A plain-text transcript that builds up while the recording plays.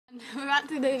We're about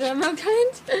to do the milk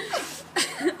challenge.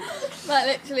 Like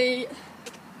literally.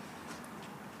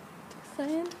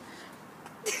 Saying.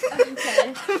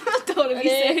 Okay. I don't want to be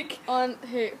sick. 1,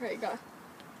 2, 3, go.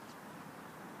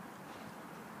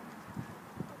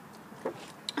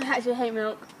 I actually hate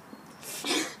milk.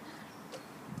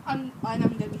 I know I'm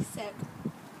going to be sick.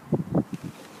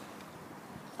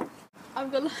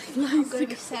 I've got like I'm loads going to to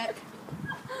be sick.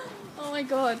 Oh my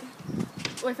god.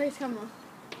 Wait, face camera.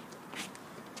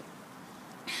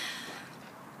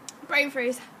 Brain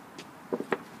freeze.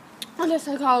 Oh, they're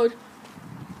so cold.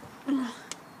 I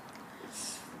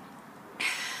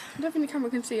don't think the camera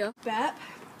can see you. Burp.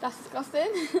 That's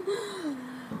disgusting.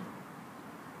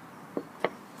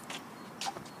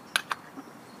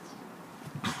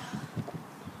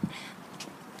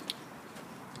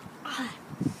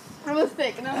 I was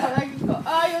sick and I was like,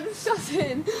 oh, you're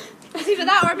disgusting. It's either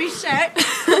that or I'd be sick.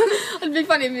 It'd be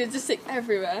funny if you're just sick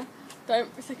everywhere.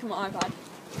 Don't be sick on my iPad.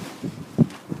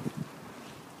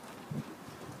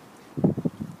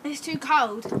 It's too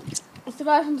cold. It's the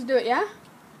first one to do it, yeah?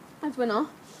 As winner.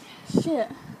 Shit.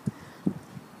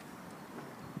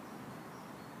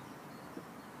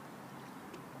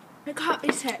 I can't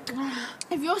be sick.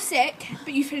 If you're sick,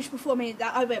 but you finish before me,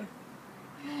 that I win.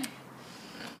 I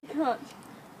can't.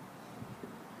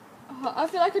 Oh, I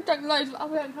feel like I drank loads, but I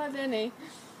haven't had any.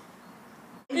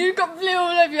 You've got blue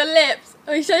all over your lips.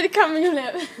 Oh, you showed the camera your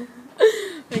lip.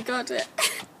 We got it.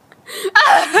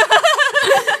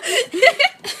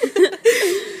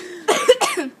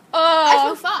 Oh, I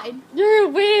feel fine. You're a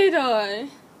weirdo.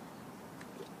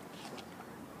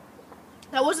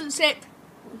 That wasn't sick.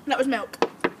 That was milk.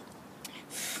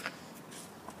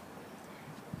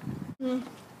 You're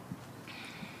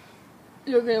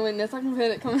going to win this. I can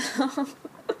feel it coming out.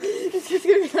 It's just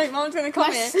going to be like, Mum's going to come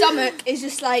My here. stomach is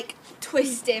just like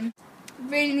twisting.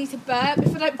 Really need to burp.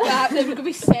 If I don't burp, then we're going to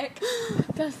be sick.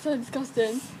 That's so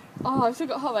disgusting. Oh, I've still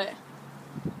got hot weight.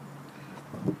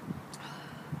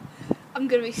 I'm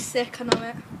going to be sick, I know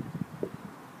it.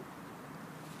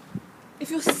 If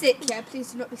you're sick, yeah,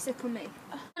 please do not be sick on me.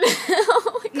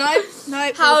 Oh my God.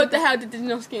 No. How the hell did the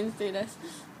Noskins do this?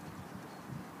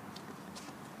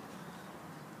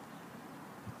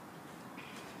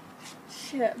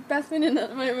 Shit, Beth's winning at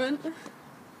the moment.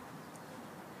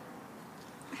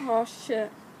 Oh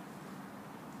shit.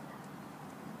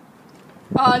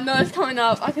 Oh no, it's coming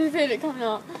up. I can feel it coming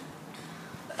up.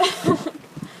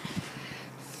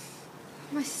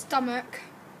 My stomach.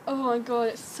 Oh my god,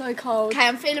 it's so cold. Okay,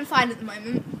 I'm feeling fine at the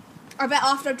moment. I bet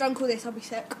after I've drunk all this, I'll be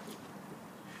sick.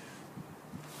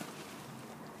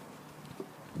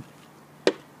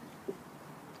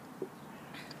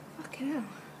 Fucking hell.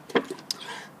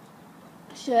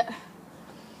 Shit.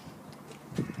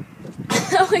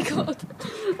 Oh my god.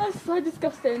 That's so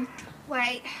disgusting.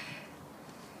 Wait.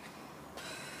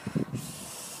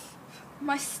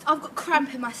 I've got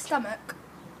cramp in my stomach.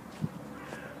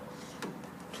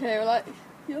 Okay, we're like,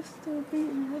 you're still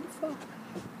beating, what the fuck?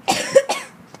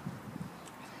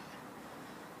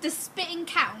 Does spitting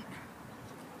count?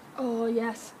 Oh,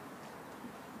 yes.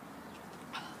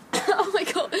 Oh my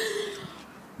god.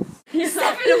 You're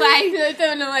stepping away. You're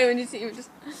stepping away when you see me just...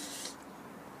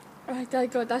 Oh my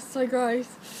god, that's so gross.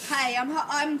 Hey,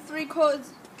 I'm 3/4.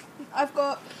 I've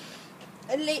got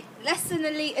less than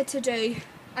a litre to do,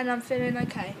 and I'm feeling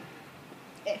okay.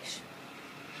 Ish.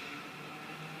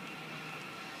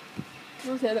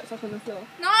 Also, it looks like on the floor.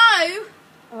 No!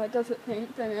 Oh, it does look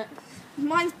pink, doesn't it?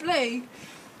 Mine's blue.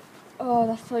 Oh,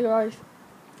 that's so gross.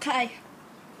 Okay.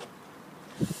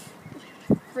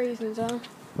 Freezing as well.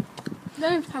 I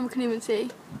don't know if Pam can even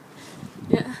see.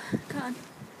 Yeah, can. I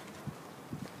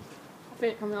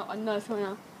feel it coming out. I know it's coming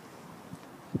out.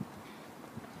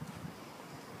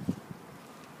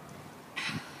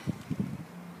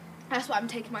 That's why I'm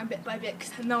taking mine bit by bit,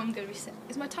 because I know I'm going to be sick.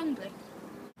 Is my tongue blue?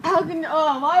 How can...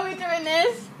 Oh, why are we doing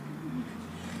this?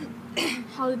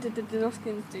 How did the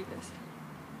Noskins do this?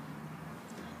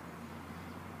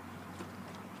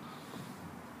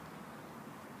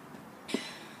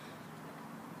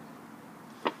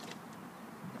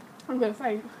 I'm going to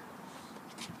faint.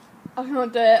 I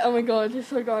can't do it. Oh my god, it's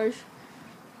so gross.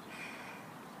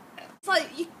 It's like,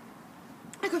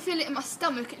 I can feel it in my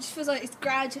stomach. It just feels like it's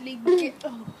gradually... Okay,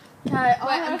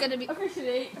 I'm going to be...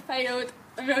 officially failed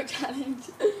a milk challenge.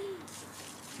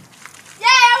 Yeah,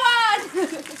 I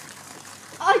won!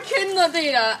 I could not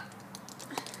do that.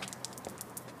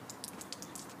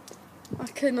 I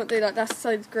could not do that. That's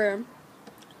so grim.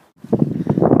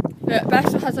 Look,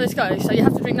 Beth has those goes, so you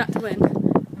have to drink that to win.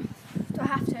 Do I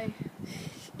have to?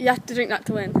 You have to drink that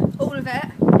to win. All of it?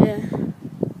 Yeah.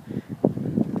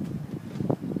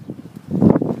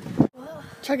 Well.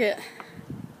 Chug it.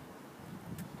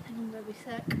 I'm gonna be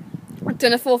sick.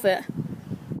 Doing a forfeit.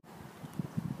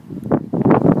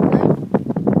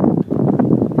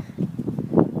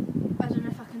 I don't know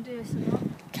if I can do this or not.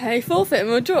 Okay, forfeit and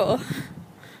we'll draw.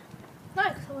 No,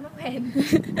 because I want to win.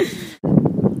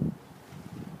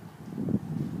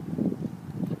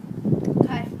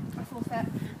 Okay, I forfeit.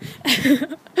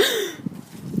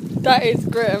 That is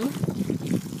grim.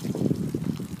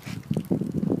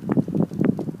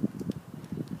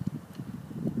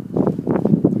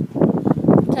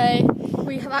 Okay,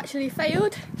 we have actually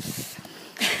failed.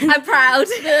 I'm proud.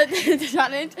 the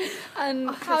challenge. And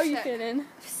I feel how are you sick. feeling?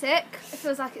 Sick. It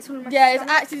feels like it's all in my Yeah, it's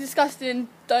stomach. actually disgusting.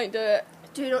 Don't do it.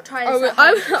 Do not try this at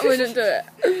home. I wouldn't do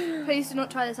it. Please do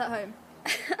not try this at home.